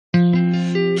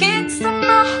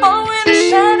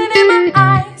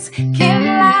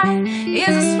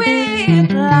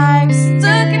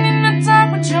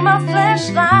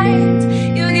flashlight.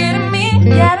 You're getting me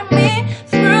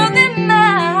through the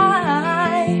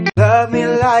night. Love me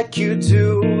like you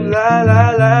do,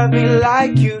 love me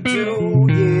like you do,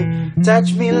 yeah.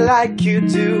 Touch me like you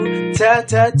do,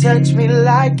 touch me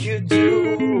like you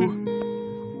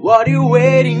do. What are you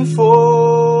waiting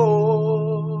for?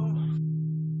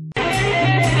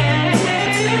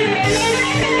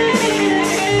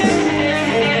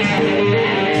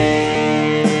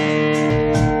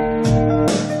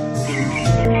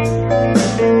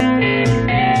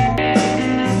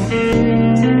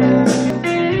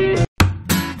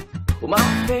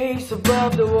 My face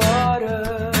above the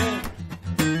water,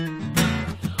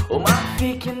 oh, my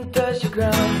feet can touch the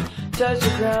ground.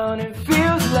 It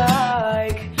feels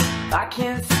like I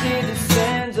can see the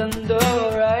sands on the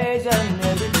horizon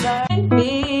every time